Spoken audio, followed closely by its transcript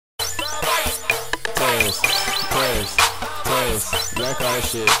Black all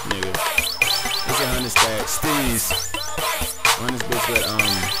shit, nigga. It's 100 stacks. STVCKX. On this bitch with,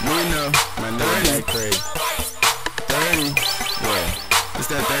 Nino, my nigga Black Craig. 30. Yeah. It's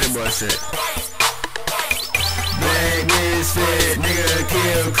that 30 boy shit. Black misfit, nigga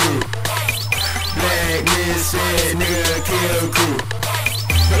kill crew. Black misfit, nigga kill crew.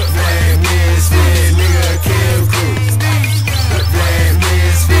 Black misfit, nigga kill crew. Black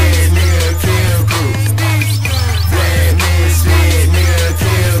misfit, nigga kill crew. Black misfit, nigga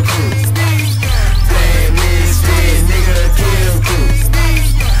kill crew. Black misfit, nigga kill crew.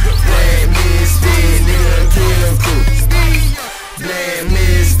 Black misfit, nigga kill crew. Black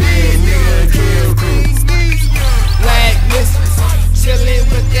misfit, nigga kill crew. Black misfit, chillin'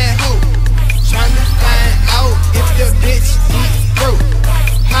 with that hoe. Tryna find out if the bitch deep broke.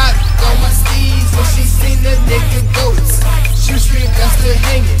 Hot on my steez when she seen the nigga goats. Shoestring got still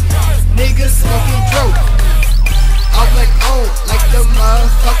hanging, niggas smoking dope. I'm like, oh, like the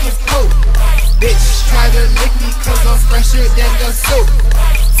motherfucking Pope. Bitch try to lick me cause I'm fresher than the soap.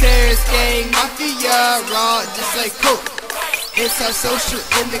 Terrorist gang, mafia, raw just like coke. Anti-social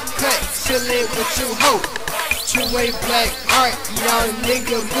in the cut, chillin' with you hoe. Two-way black art, young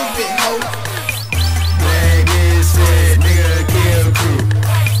nigga move it hoe. Black misfit, nigga kill crew.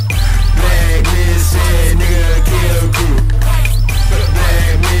 Black misfit, nigga kill crew.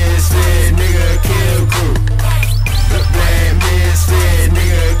 Black misfit, nigga kill crew. Black misfit,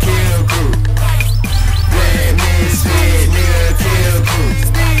 nigga kill crew. Black misfit, nigga kill crew.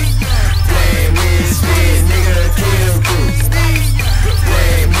 Black misfit, nigga kill crew.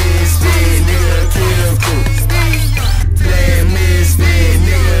 Black misfit, nigga kill crew. Black misfit,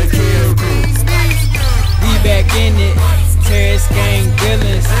 nigga kill crew. We back in it, terrorist gang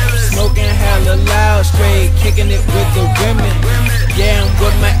villains. Smoking hella loud, straight kicking it with the women. Yeah, I'm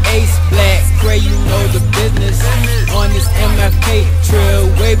with my ace, Black Cray, you know the business. On this MFK,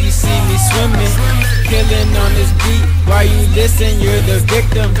 TRILLWVVE, you see me swimming. Killing on this beat, while you listen, you're the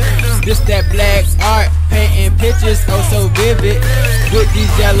victim. This that black art, painting pictures, oh so vivid. With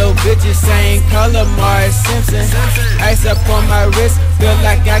these yellow bitches, same color, Mars Simpson. Ice up on my wrist, feel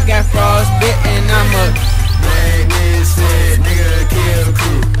like I got frostbit and I'm a Black misfit, nigga kill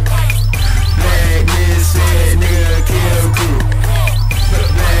crew. Black misfit, nigga kill crew.